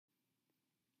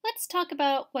let's talk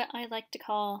about what I like to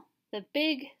call the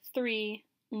big three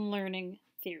learning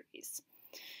theories.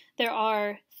 There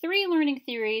are three learning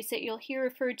theories that you'll hear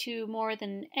referred to more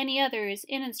than any others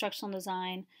in instructional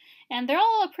design, and they're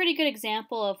all a pretty good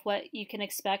example of what you can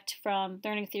expect from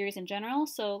learning theories in general.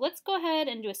 So let's go ahead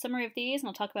and do a summary of these, and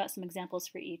I'll talk about some examples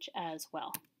for each as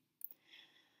well.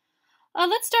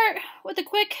 Let's start with a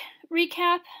quick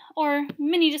recap or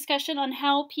mini discussion on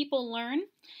how people learn.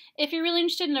 If you're really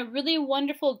interested in a really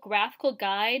wonderful graphical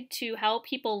guide to how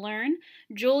people learn,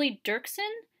 Julie Dirksen,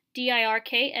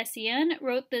 Dirksen,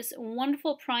 wrote this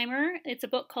wonderful primer. It's a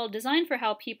book called Design for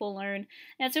How People Learn,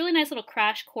 and it's a really nice little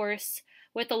crash course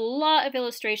with a lot of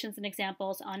illustrations and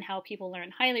examples on how people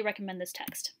learn. Highly recommend this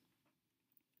text.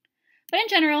 But in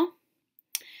general,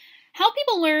 how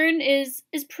people learn is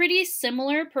pretty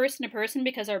similar person to person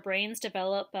because our brains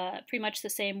develop pretty much the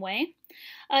same way.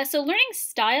 So learning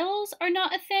styles are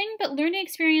not a thing, but learning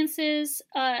experiences,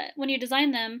 when you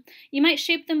design them, you might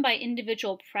shape them by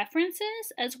individual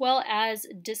preferences as well as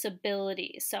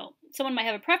disabilities. So someone might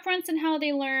have a preference in how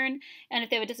they learn, and if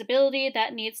they have a disability,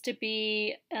 that needs to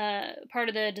be part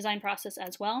of the design process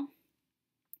as well.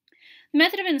 The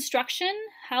method of instruction,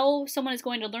 how someone is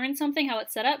going to learn something, how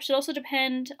it's set up, should also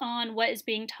depend on what is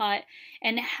being taught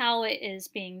and how it is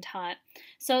being taught.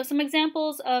 So some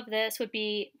examples of this would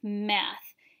be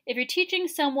math. If you're teaching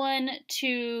someone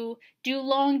to do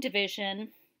long division,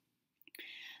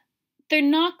 they're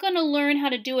not going to learn how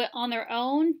to do it on their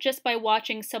own just by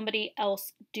watching somebody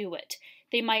else do it.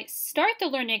 They might start the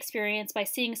learning experience by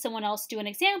seeing someone else do an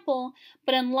example,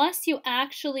 but unless you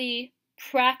actually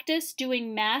practice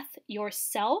doing math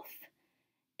yourself,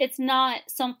 it's not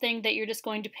something that you're just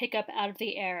going to pick up out of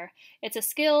the air. It's a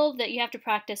skill that you have to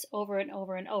practice over and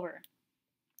over and over.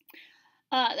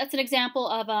 That's an example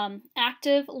of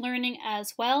active learning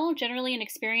as well. Generally, an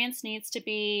experience needs to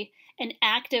be an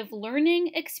active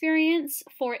learning experience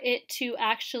for it to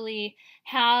actually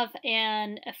have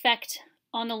an effect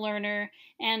on the learner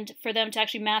and for them to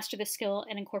actually master the skill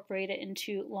and incorporate it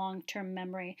into long-term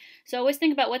memory. So always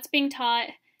think about what's being taught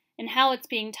and how it's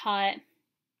being taught.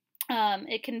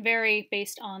 It can vary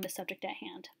based on the subject at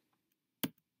hand.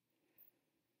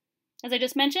 As I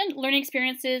just mentioned, learning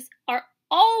experiences are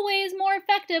always more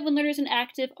effective when learners are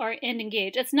active and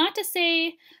engaged. It's not to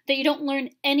say that you don't learn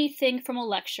anything from a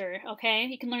lecture, okay?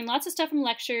 You can learn lots of stuff from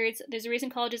lectures. There's a reason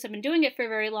colleges have been doing it for a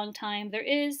very long time. There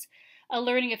is a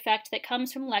learning effect that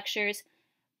comes from lectures,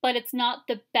 but it's not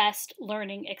the best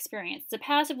learning experience. It's a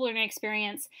passive learning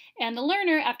experience, and the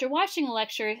learner, after watching a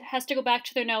lecture, has to go back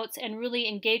to their notes and really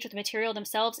engage with the material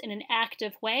themselves in an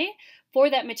active way for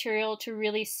that material to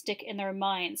really stick in their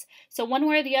minds. So one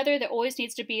way or the other, there always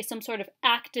needs to be some sort of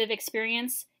active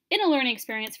experience in a learning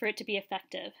experience for it to be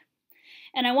effective.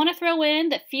 And I want to throw in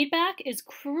that feedback is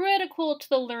critical to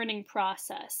the learning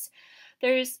process.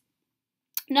 There's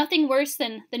nothing worse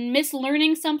than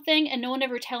mislearning something and no one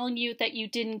ever telling you that you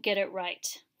didn't get it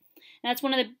right. And that's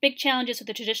one of the big challenges with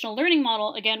the traditional learning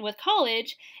model, again with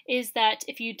college, is that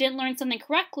if you didn't learn something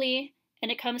correctly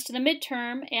and it comes to the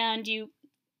midterm and you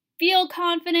feel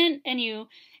confident and you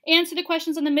answer the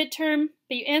questions on the midterm,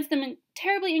 but you answer them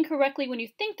terribly incorrectly when you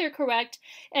think they're correct,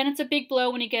 and it's a big blow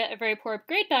when you get a very poor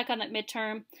grade back on that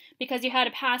midterm because you had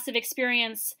a passive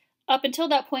experience up until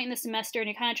that point in the semester, and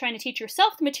you're kind of trying to teach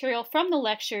yourself the material from the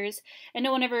lectures, and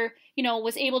no one ever,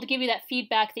 was able to give you that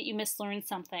feedback that you mislearned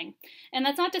something. And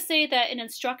that's not to say that an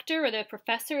instructor or the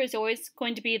professor is always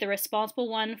going to be the responsible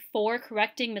one for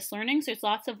correcting mislearnings. There's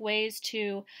lots of ways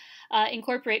to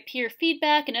incorporate peer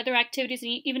feedback and other activities,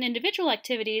 and even individual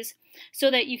activities,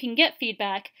 so that you can get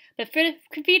feedback. But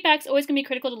feedback's always going to be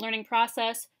critical to the learning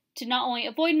process, to not only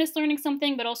avoid mislearning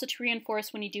something, but also to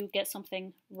reinforce when you do get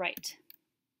something right.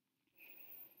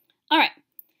 All right,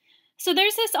 so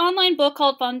there's this online book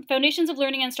called Foundations of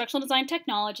Learning and Instructional Design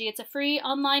Technology. It's a free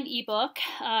online ebook.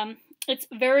 It's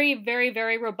very, very,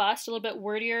 very robust, a little bit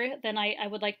wordier than I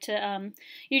would like to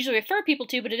usually refer people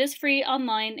to, but it is free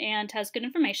online and has good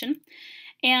information.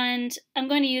 And I'm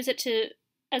going to use it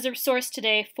as a source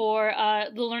today for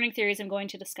the learning theories I'm going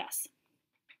to discuss.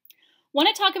 When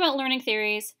I talk about learning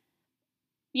theories,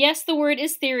 yes, the word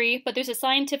is theory, but there's a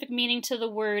scientific meaning to the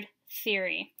word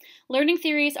theory. Learning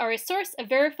theories are a source of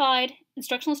verified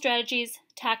instructional strategies,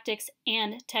 tactics,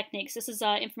 and techniques. This is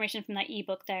information from that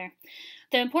ebook there.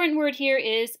 The important word here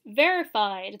is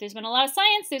verified. There's been a lot of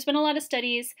science, there's been a lot of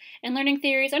studies, and learning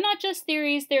theories are not just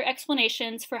theories, they're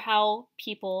explanations for how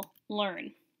people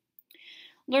learn.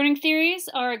 Learning theories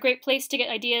are a great place to get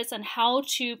ideas on how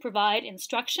to provide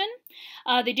instruction.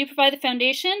 They do provide the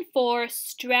foundation for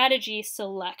strategy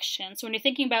selection. So when you're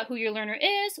thinking about who your learner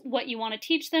is, what you want to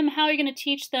teach them, how you're going to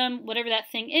teach them, whatever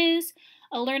that thing is,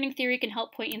 a learning theory can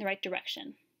help point you in the right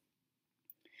direction.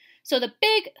 So the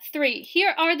big three,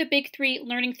 here are the big three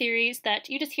learning theories that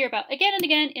you just hear about again and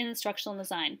again in instructional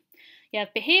design. You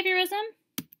have behaviorism,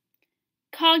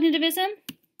 cognitivism,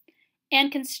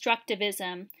 and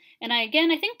constructivism. And I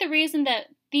think the reason that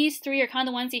these three are kind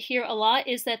of the ones you hear a lot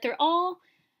is that they're all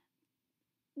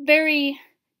very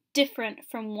different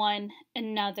from one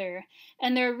another.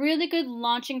 And they're a really good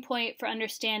launching point for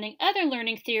understanding other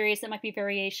learning theories that might be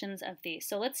variations of these.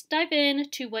 So let's dive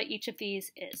into what each of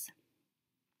these is.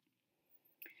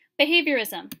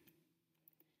 Behaviorism.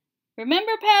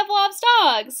 Remember Pavlov's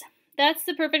dogs? That's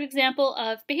the perfect example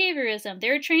of behaviorism. They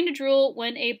were trained to drool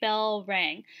when a bell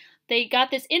rang. They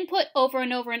got this input over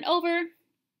and over and over,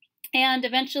 and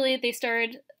eventually they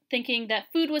started thinking that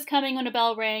food was coming when a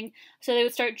bell rang, so they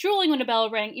would start drooling when a bell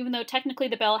rang, even though technically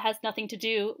the bell has nothing to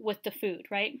do with the food,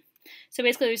 right? So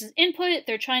basically there's this input,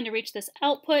 they're trying to reach this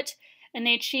output, and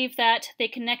they achieved that. They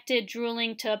connected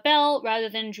drooling to a bell rather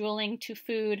than drooling to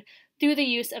food through the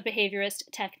use of behaviorist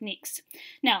techniques.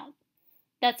 Now,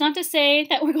 that's not to say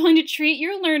that we're going to treat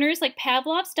your learners like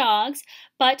Pavlov's dogs,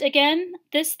 but again,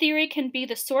 this theory can be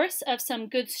the source of some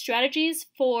good strategies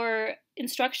for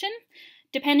instruction,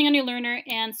 depending on your learner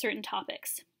and certain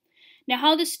topics. Now,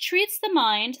 how this treats the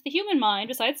mind, the human mind,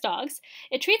 besides dogs,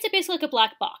 it treats it basically like a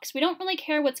black box. We don't really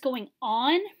care what's going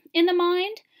on in the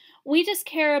mind. We just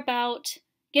care about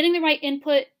getting the right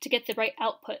input to get the right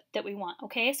output that we want,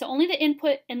 okay? So only the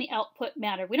input and the output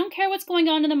matter. We don't care what's going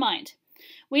on in the mind.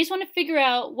 We just want to figure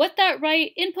out what that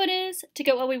right input is to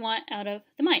get what we want out of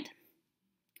the mind.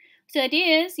 So the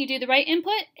idea is you do the right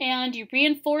input and you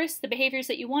reinforce the behaviors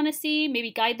that you want to see, maybe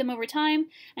guide them over time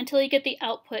until you get the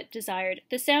output desired.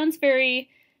 This sounds very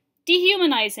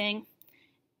dehumanizing,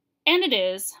 and it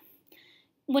is.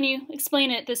 When you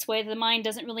explain it this way, the mind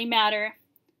doesn't really matter.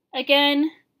 Again,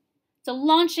 it's a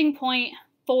launching point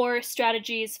for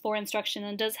strategies for instruction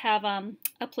and does have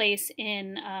a place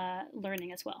in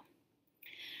learning as well.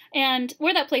 And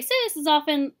where that place is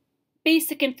often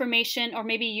basic information or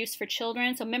maybe use for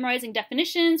children. So memorizing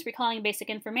definitions, recalling basic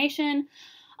information.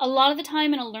 A lot of the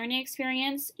time in a learning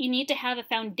experience, you need to have a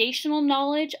foundational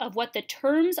knowledge of what the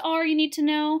terms are you need to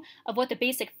know, of what the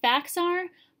basic facts are,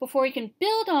 before you can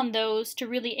build on those to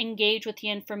really engage with the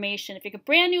information. If you're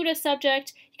brand new to a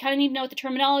subject, you kind of need to know what the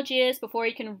terminology is before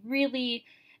you can really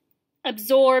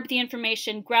absorb the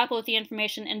information, grapple with the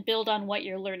information, and build on what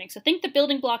you're learning. So think the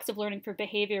building blocks of learning for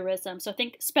behaviorism. So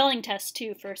think spelling tests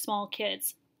too for small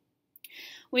kids.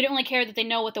 We don't really care that they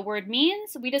know what the word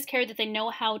means, we just care that they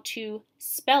know how to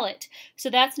spell it.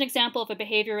 So that's an example of a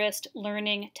behaviorist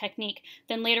learning technique.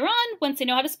 Then later on, once they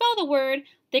know how to spell the word,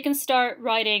 they can start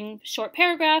writing short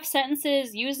paragraphs,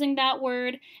 sentences, using that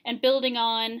word, and building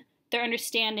on their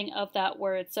understanding of that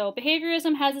word. So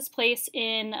behaviorism has its place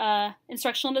in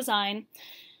instructional design,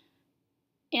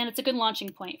 and it's a good launching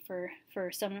point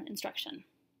for some instruction.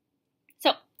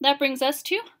 So that brings us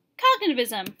to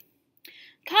cognitivism.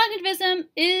 Cognitivism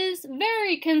is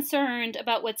very concerned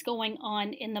about what's going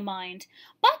on in the mind,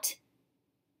 but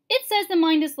it says the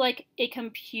mind is like a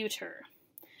computer.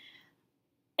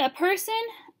 A person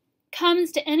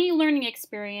comes to any learning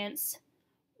experience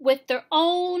with their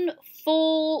own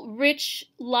full, rich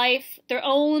life, their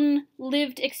own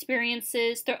lived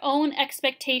experiences, their own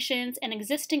expectations and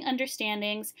existing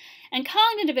understandings, and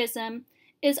cognitivism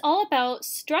is all about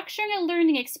structuring a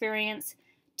learning experience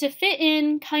to fit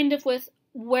in kind of with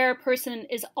where a person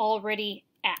is already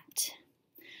at.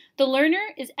 The learner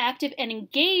is active and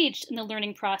engaged in the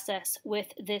learning process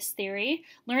with this theory.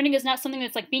 Learning is not something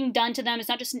that's like being done to them. It's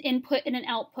not just an input and an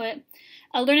output.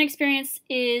 A learning experience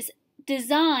is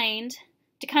designed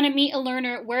to kind of meet a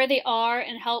learner where they are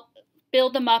and help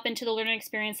build them up into the learning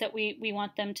experience that we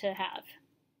want them to have.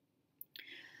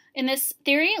 In this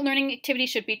theory, learning activities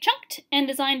should be chunked and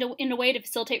designed in a way to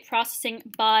facilitate processing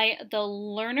by the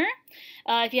learner.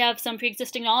 If you have some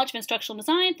pre-existing knowledge of instructional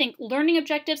design, think learning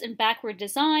objectives and backward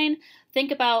design.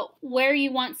 Think about where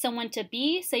you want someone to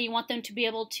be. Say you want them to be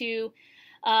able to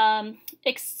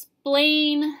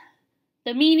explain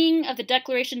the meaning of the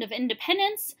Declaration of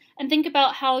Independence, and think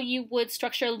about how you would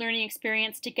structure a learning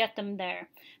experience to get them there.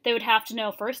 They would have to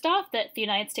know, first off, that the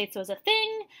United States was a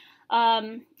thing.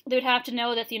 They would have to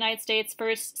know that the United States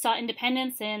first sought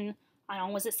independence in, I don't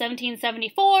know, was it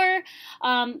 1774?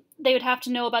 They would have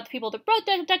to know about the people that wrote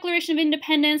the Declaration of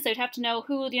Independence. They would have to know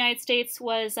who the United States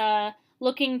was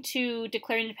looking to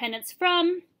declare independence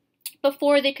from.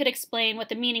 before they could explain what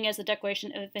the meaning is of the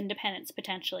Declaration of Independence,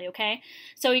 potentially, okay?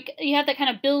 So you have that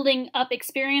kind of building up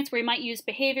experience where you might use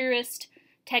behaviorist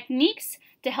techniques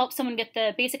to help someone get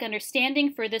the basic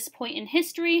understanding for this point in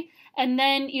history, and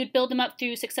then you'd build them up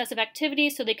through successive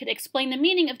activities so they could explain the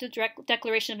meaning of the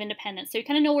Declaration of Independence. So you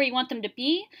kind of know where you want them to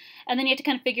be, and then you have to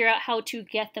kind of figure out how to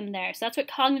get them there. So that's what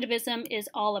cognitivism is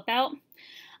all about.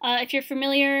 If you're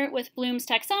familiar with Bloom's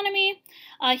taxonomy,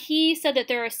 he said that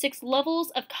there are 6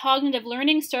 levels of cognitive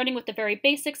learning, starting with the very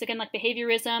basics, again, like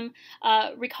behaviorism,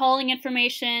 recalling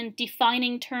information,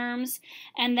 defining terms,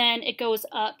 and then it goes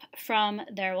up from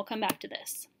there. We'll come back to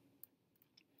this.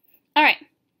 All right.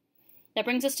 That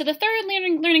brings us to the third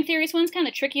learning theory. This one's kind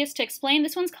of the trickiest to explain.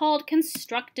 This one's called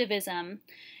Constructivism.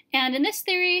 And in this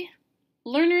theory,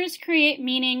 learners create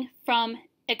meaning from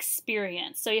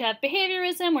experience. So you have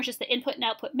behaviorism, where it's just the input and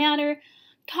output matter.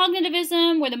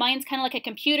 Cognitivism, where the mind's kind of like a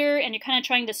computer and you're kind of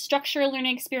trying to structure a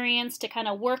learning experience to kind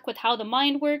of work with how the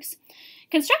mind works.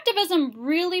 Constructivism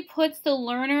really puts the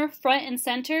learner front and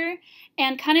center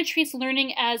and kind of treats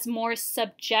learning as more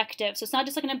subjective. So it's not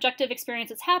just like an objective experience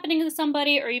that's happening to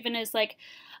somebody or even is like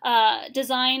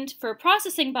designed for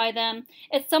processing by them.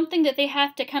 It's something that they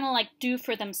have to kind of like do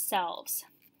for themselves.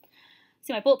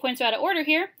 See, my bullet points are out of order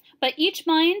here. But each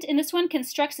mind in this one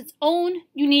constructs its own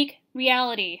unique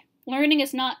reality. Learning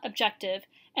is not objective,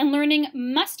 and learning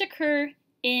must occur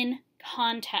in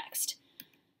context.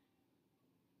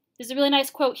 There's a really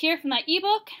nice quote here from that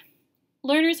ebook.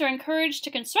 Learners are encouraged to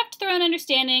construct their own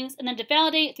understandings and then to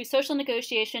validate through social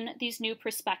negotiation these new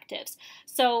perspectives.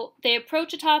 So they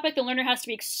approach a topic, the learner has to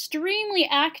be extremely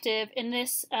active in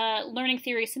this learning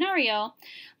theory scenario.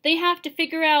 They have to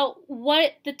figure out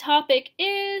what the topic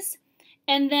is,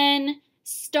 and then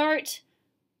start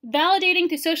validating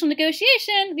through social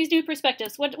negotiation these new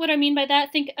perspectives. What do I mean by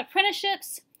that? Think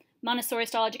apprenticeships,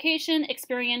 Montessori-style education,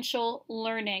 experiential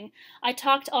learning. I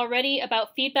talked already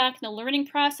about feedback in the learning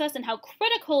process and how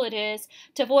critical it is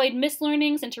to avoid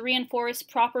mislearnings and to reinforce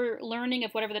proper learning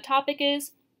of whatever the topic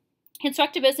is.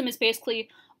 Constructivism is basically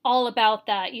all about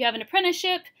that. You have an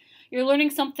apprenticeship, you're learning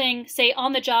something, say,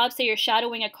 on the job, say you're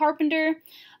shadowing a carpenter.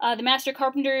 The master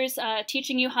carpenter's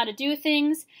teaching you how to do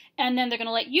things, and then they're going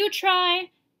to let you try,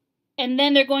 and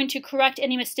then they're going to correct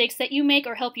any mistakes that you make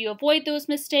or help you avoid those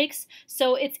mistakes.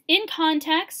 So it's in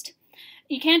context.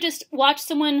 You can't just watch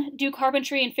someone do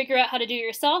carpentry and figure out how to do it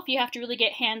yourself. You have to really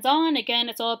get hands-on. Again,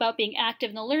 it's all about being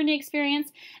active in the learning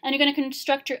experience, and you're going to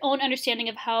construct your own understanding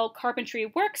of how carpentry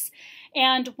works.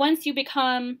 And once you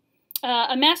become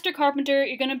a master carpenter,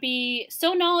 you're going to be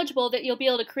so knowledgeable that you'll be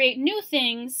able to create new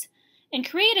things and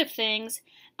creative things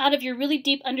out of your really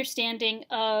deep understanding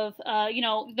of,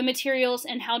 the materials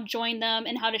and how to join them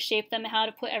and how to shape them and how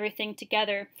to put everything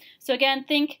together. So again,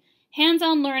 think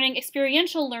hands-on learning,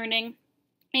 experiential learning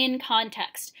in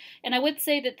context. And I would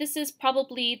say that this is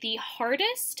probably the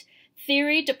hardest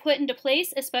theory to put into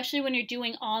place, especially when you're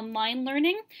doing online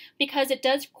learning, because it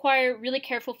does require really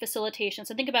careful facilitation.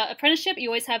 So think about apprenticeship. You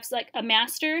always have like a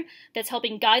master that's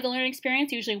helping guide the learning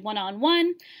experience, usually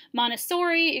one-on-one.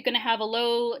 Montessori, you're going to have a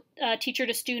low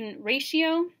teacher-to-student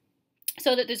ratio,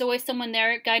 so that there's always someone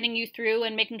there guiding you through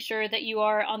and making sure that you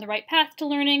are on the right path to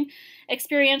learning.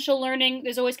 Experiential learning,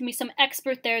 there's always going to be some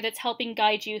expert there that's helping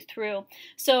guide you through.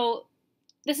 So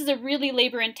this is a really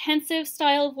labor-intensive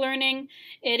style of learning.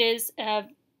 It is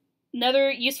another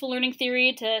useful learning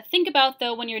theory to think about,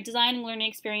 though, when you're designing learning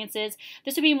experiences.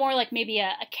 This would be more like maybe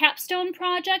a capstone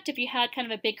project if you had kind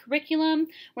of a big curriculum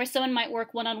where someone might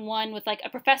work one-on-one with like a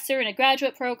professor in a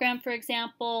graduate program, for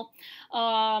example,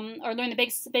 or learn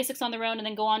the basics on their own and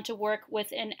then go on to work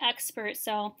with an expert.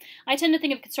 So I tend to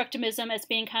think of constructivism as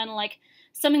being kind of like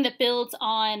something that builds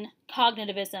on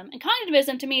cognitivism. And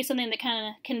cognitivism, to me, is something that kind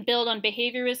of can build on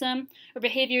behaviorism, or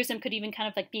behaviorism could even kind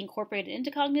of like be incorporated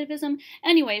into cognitivism.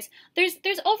 Anyways,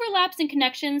 there's overlaps and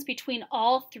connections between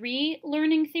all 3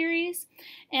 learning theories,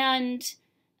 and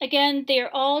again, they are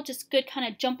all just good kind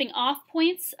of jumping off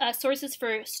points, sources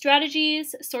for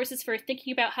strategies, sources for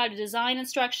thinking about how to design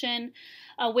instruction,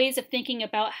 ways of thinking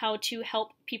about how to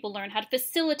help people learn, how to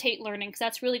facilitate learning, because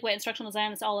that's really what instructional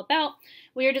design is all about.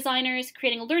 We are designers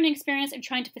creating a learning experience and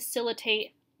trying to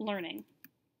facilitate learning.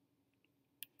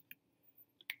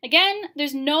 Again,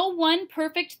 there's no one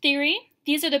perfect theory.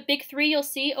 These are the big 3 you'll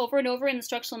see over and over in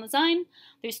instructional design.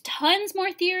 There's tons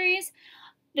more theories.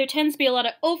 There tends to be a lot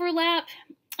of overlap.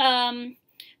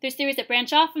 There's theories that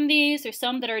branch off from these. There's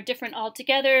some that are different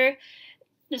altogether.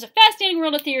 There's a fascinating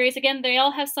world of theories. Again, they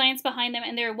all have science behind them,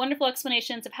 and there are wonderful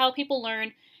explanations of how people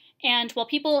learn. And while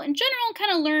people in general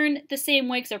kind of learn the same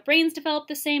way because their brains develop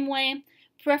the same way,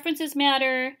 preferences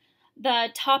matter, the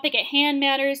topic at hand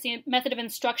matters, the method of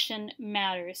instruction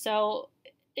matters. So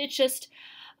it's just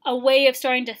a way of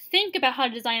starting to think about how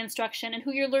to design instruction and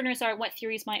who your learners are, what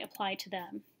theories might apply to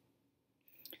them.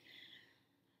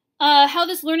 How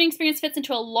this learning experience fits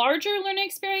into a larger learning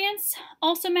experience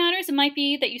also matters. It might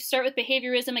be that you start with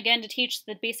behaviorism, again, to teach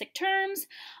the basic terms.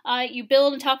 You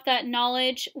build on top of that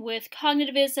knowledge with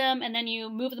cognitivism, and then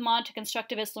you move them on to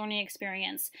constructivist learning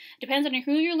experience. Depends on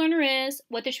who your learner is,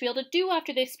 what they should be able to do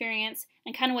after the experience,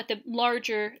 and kind of what the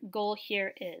larger goal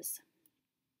here is.